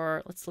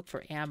for, let's look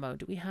for ammo.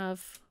 Do we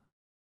have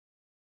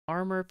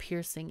armor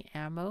piercing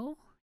ammo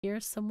here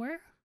somewhere?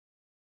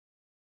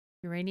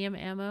 Uranium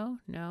ammo?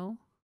 No.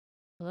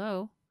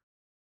 Hello?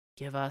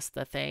 Give us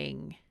the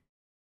thing.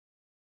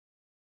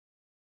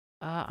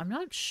 I'm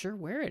not sure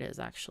where it is,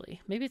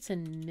 actually. Maybe it's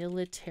in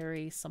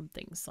military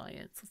something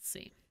science. Let's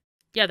see.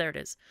 Yeah, there it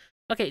is.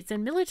 Okay, it's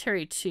in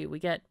military too. We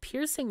get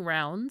piercing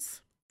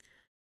rounds,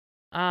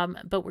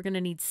 but we're going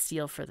to need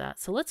steel for that.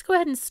 So let's go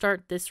ahead and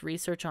start this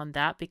research on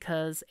that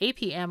because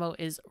AP ammo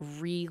is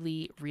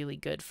really, really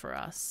good for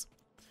us.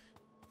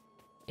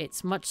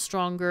 It's much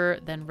stronger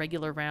than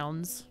regular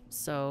rounds,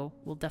 so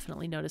we'll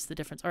definitely notice the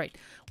difference. All right,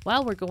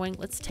 while we're going,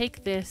 let's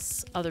take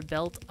this other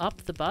belt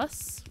up the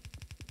bus.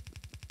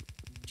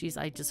 Geez,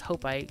 I just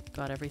hope I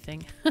got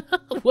everything.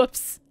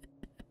 Whoops.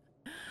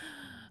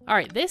 All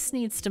right, this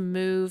needs to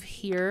move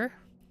here.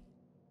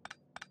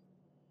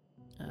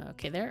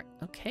 Okay, there.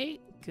 Okay,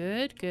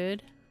 good,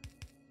 good.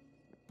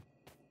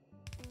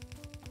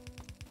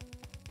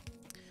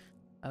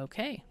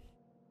 Okay.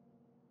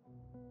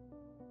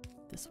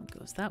 This one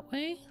goes that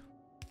way.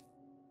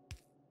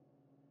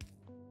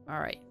 All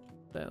right,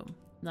 boom.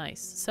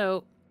 Nice.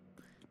 So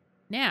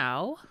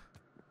now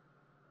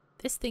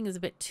this thing is a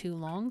bit too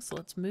long, so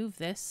let's move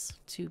this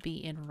to be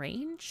in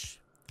range.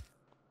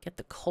 Get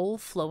the coal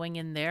flowing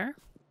in there.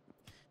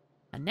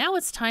 And now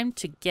it's time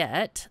to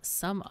get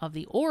some of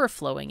the ore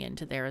flowing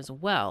into there as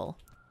well.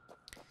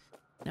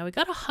 Now we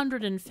got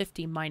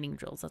 150 mining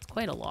drills. That's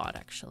quite a lot,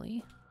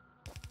 actually.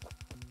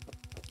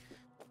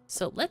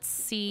 So let's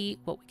see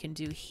what we can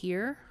do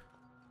here.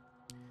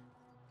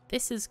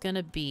 This is going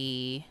to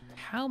be...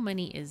 How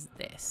many is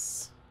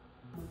this?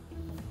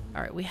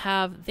 All right, we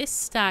have this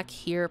stack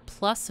here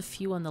plus a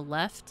few on the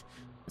left.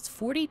 It's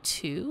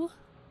 42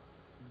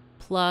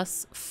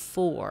 plus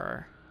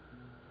 4.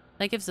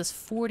 That gives us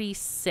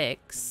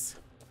 46.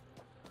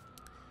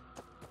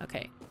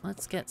 Okay,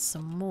 let's get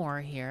some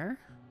more here.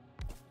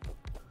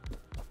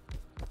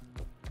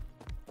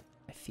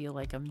 I feel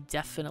like I'm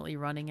definitely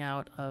running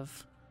out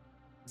of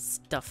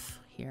stuff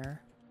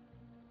here.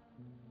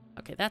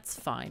 Okay, that's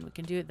fine. We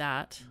can do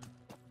that.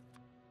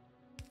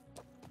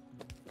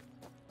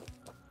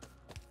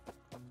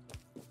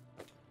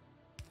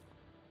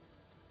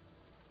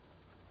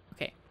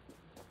 Okay.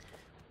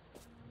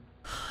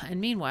 And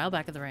meanwhile,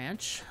 back at the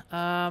ranch,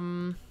 yeah,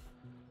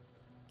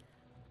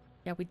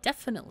 we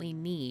definitely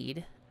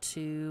need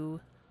to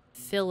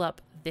fill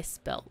up this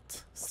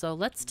belt. So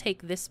let's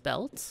take this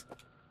belt.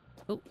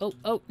 Oh, oh,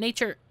 oh,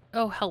 nature.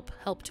 Oh, help,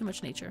 help. Too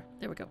much nature.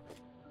 There we go.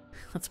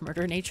 Let's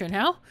murder nature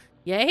now.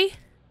 Yay.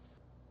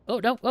 Oh,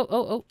 no. Oh,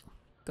 oh, oh.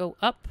 Go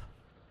up.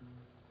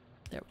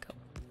 There we go.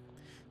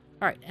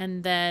 All right.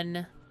 And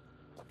then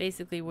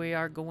basically we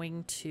are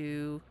going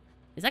to...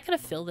 Is that going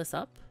to fill this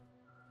up?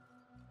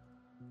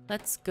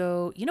 Let's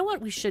go... You know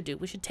what we should do?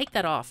 We should take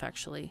that off,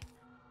 actually.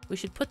 We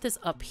should put this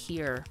up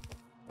here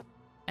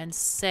and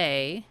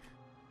say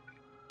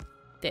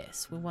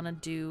this. We want to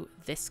do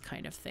this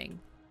kind of thing.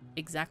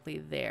 Exactly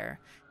there.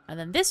 And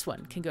then this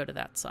one can go to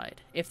that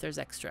side if there's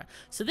extra.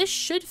 So this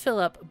should fill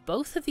up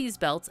both of these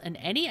belts, and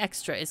any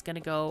extra is going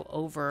to go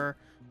over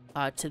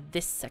to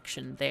this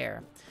section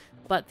there.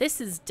 But this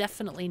is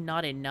definitely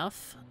not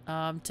enough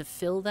to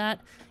fill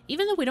that,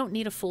 even though we don't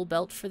need a full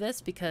belt for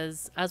this,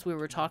 because as we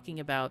were talking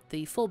about,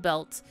 the full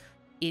belt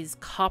is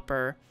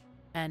copper,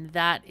 and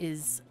that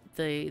is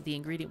the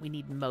ingredient we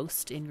need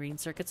most in green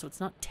circuits, so it's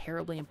not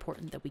terribly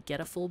important that we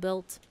get a full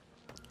belt.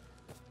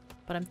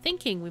 But I'm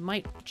thinking we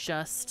might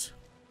just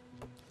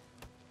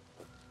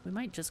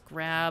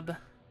grab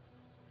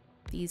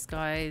these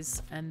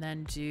guys and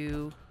then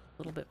do a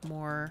little bit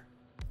more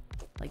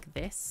like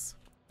this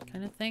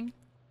kind of thing.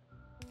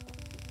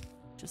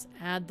 Just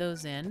add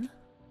those in.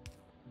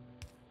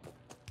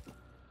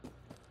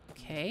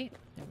 Okay,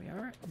 there we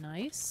are.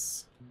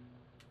 Nice.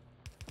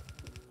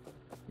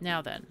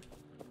 Now then.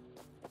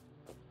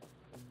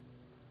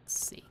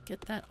 Let's see.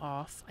 Get that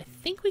off. I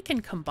think we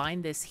can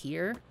combine this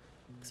here,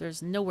 because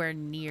there's nowhere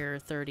near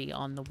 30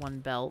 on the one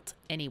belt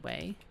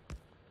anyway.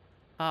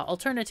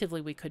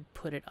 Alternatively, we could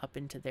put it up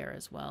into there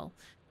as well.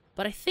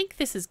 But I think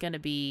this is going to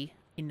be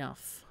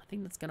enough. I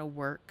think that's going to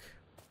work.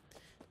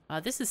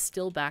 This is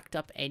still backed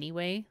up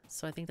anyway,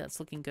 so I think that's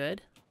looking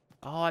good.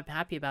 Oh, I'm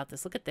happy about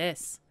this. Look at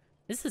this.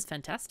 This is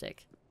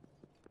fantastic.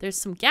 There's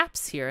some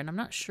gaps here, and I'm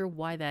not sure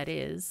why that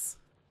is.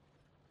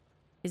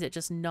 Is it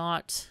just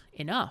not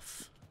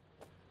enough?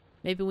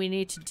 Maybe we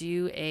need to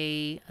do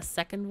a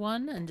second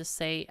one and just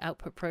say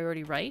output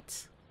priority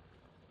right.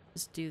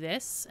 Just do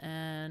this,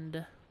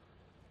 and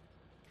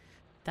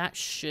that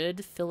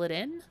should fill it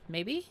in,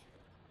 maybe?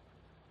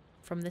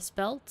 From this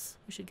belt,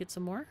 we should get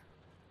some more.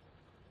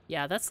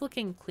 Yeah, that's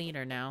looking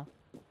cleaner now.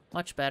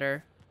 Much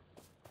better.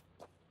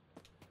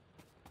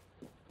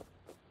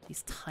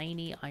 These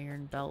tiny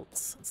iron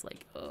belts. It's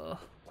like, ugh.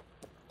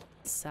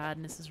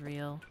 Sadness is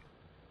real.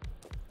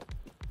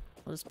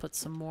 I'll just put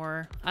some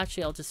more.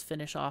 Actually, I'll just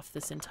finish off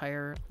this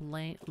entire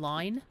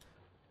line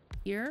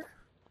here.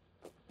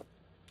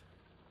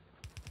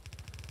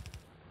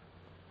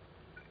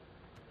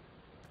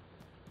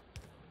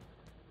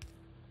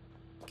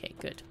 Okay,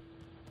 good.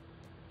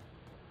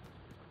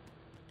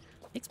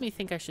 Makes me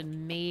think I should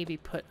maybe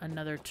put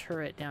another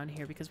turret down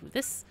here, because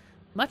this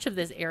much of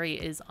this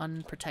area is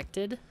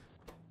unprotected.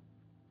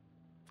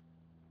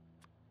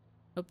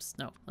 Oops,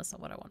 no, that's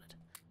not what I wanted.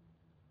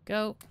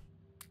 Go.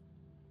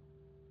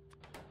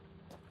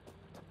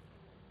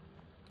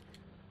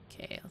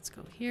 Okay, let's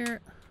go here.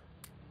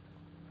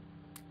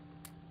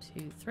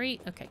 2, 3.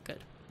 Okay,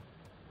 good.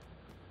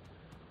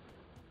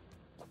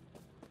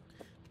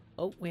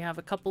 Oh, we have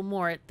a couple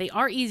more. They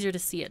are easier to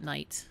see at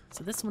night.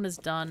 So this one is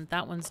done.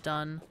 That one's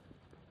done.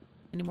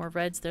 Any more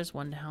reds? There's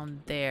one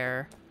down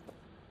there.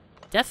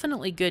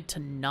 Definitely good to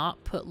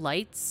not put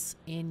lights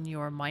in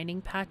your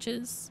mining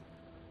patches.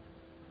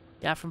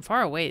 Yeah, from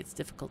far away, it's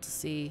difficult to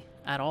see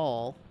at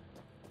all.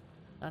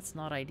 That's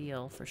not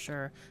ideal, for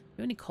sure. Do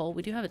you have any coal?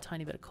 We do have a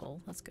tiny bit of coal.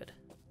 That's good.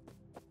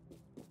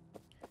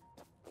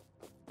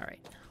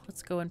 Alright,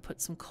 let's go and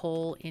put some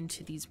coal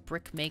into these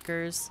brick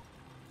makers.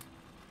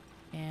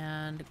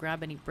 And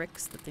grab any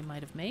bricks that they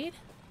might have made.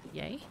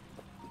 Yay.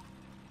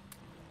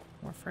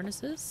 More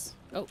furnaces.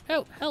 Oh,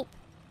 oh, help!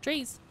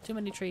 Trees! Too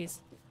many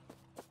trees.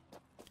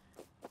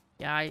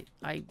 Yeah,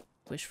 I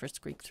wish for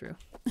squeak through.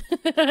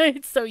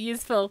 It's so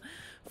useful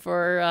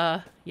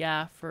for,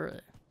 yeah, for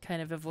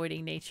kind of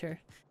avoiding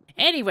nature.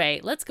 Anyway,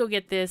 let's go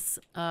get this,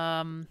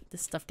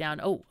 this stuff down.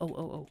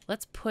 Oh.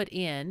 Let's put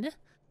in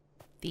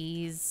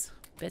these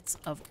bits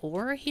of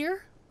ore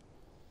here.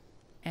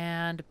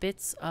 And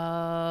bits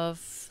of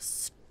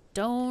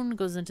stone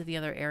goes into the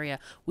other area.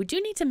 We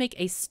do need to make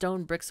a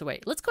stone bricks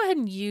away. Let's go ahead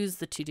and use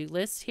the to-do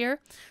list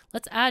here.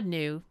 Let's add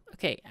new.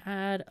 Okay,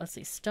 add, let's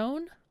see,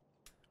 stone.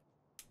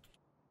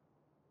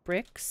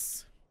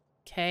 Bricks.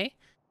 Okay.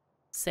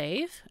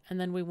 Save. And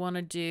then we want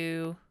to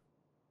do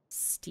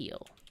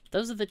steel.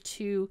 Those are the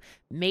two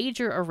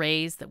major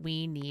arrays that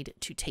we need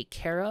to take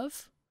care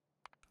of.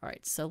 All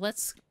right, so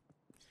let's,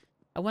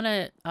 I want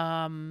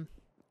to,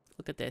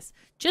 look at this.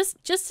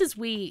 Just as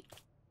we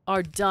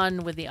are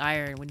done with the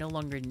iron, we no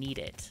longer need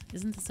it.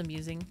 Isn't this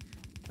amusing?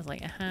 I was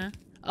like,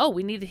 Oh,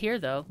 we need it here,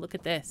 though. Look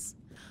at this.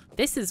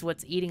 This is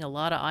what's eating a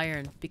lot of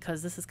iron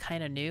because this is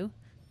kind of new,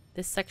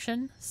 this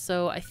section.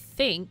 So I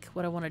think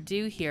what I want to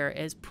do here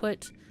is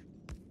put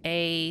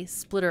a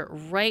splitter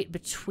right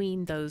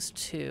between those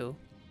two.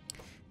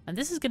 And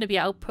this is going to be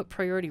output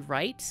priority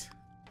right.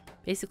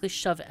 Basically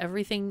shove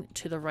everything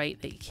to the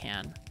right that you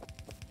can.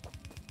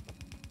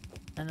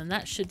 And then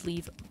that should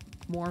leave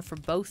more for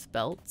both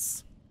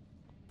belts.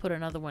 Put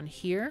another one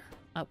here.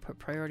 Output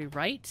priority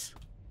right.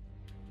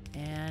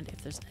 And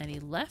if there's any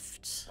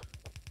left,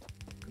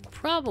 could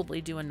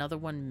probably do another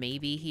one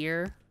maybe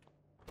here.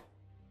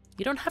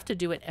 You don't have to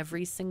do it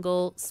every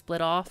single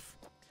split off.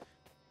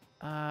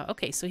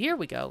 Okay, so here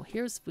we go.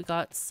 We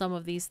got some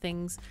of these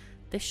things.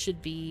 This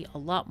should be a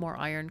lot more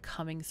iron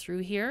coming through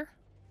here.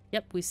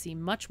 Yep, we see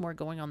much more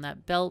going on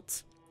that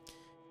belt.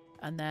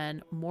 And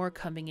then more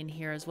coming in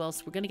here as well.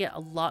 So we're going to get a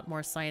lot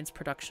more science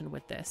production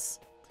with this.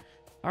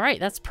 All right,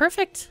 that's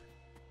perfect.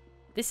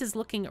 This is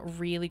looking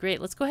really great.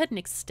 Let's go ahead and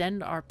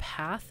extend our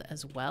path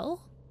as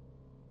well.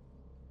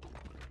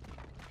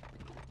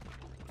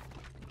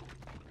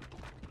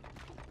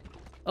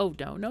 Oh,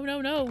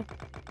 no.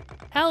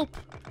 Help.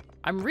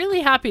 I'm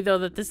really happy, though,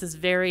 that this is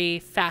very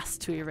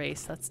fast to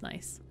erase. That's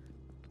nice.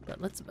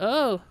 But let's...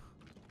 Oh!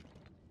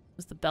 It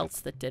was the belts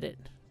that did it.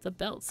 The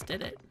belts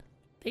did it.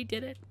 They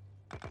did it.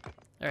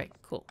 Alright,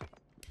 cool.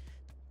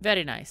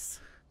 Very nice.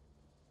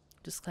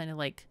 Just kind of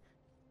like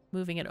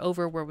moving it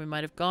over where we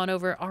might have gone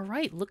over.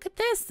 Alright, look at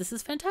this. This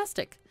is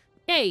fantastic.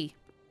 Yay!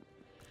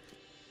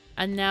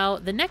 And now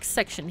the next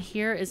section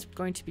here is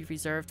going to be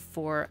reserved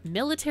for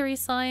military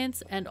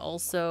science and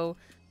also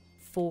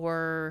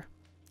for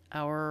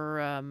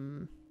our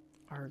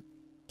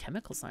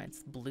chemical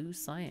science, blue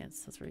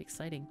science. That's very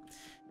exciting.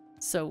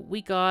 So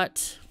we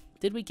got...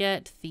 Did we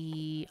get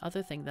the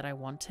other thing that I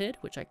wanted,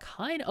 which I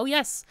kind of... Oh,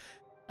 yes!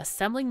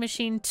 Assembling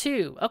machine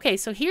 2. Okay,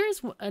 so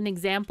here's an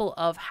example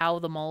of how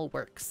the mall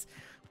works.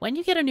 When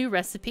you get a new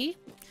recipe,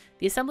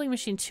 the assembling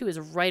machine 2 is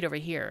right over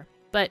here.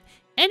 But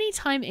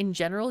anytime in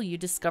general you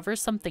discover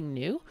something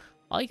new,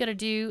 all you got to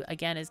do,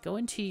 again, is go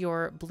into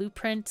your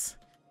blueprint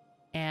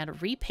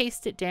and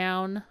repaste it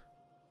down,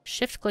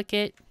 shift-click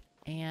it,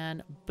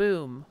 and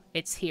boom,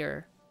 it's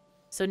here.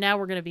 So now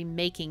we're going to be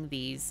making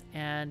these,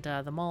 and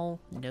the mall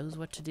knows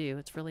what to do.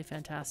 It's really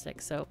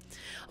fantastic. So,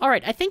 all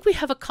right, I think we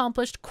have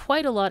accomplished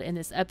quite a lot in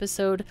this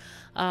episode.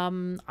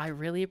 I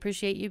really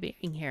appreciate you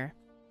being here.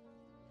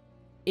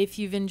 If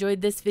you've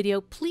enjoyed this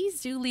video,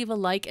 please do leave a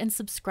like and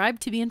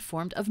subscribe to be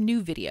informed of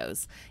new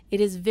videos.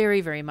 It is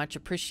very, very much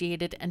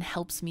appreciated and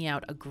helps me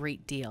out a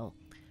great deal.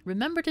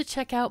 Remember to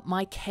check out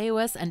my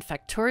KOS and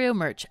Factorio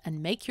merch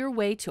and make your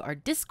way to our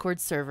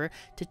Discord server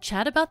to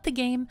chat about the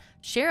game,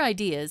 share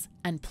ideas,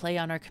 and play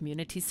on our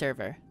community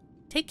server.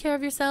 Take care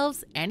of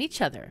yourselves and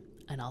each other,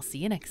 and I'll see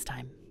you next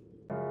time.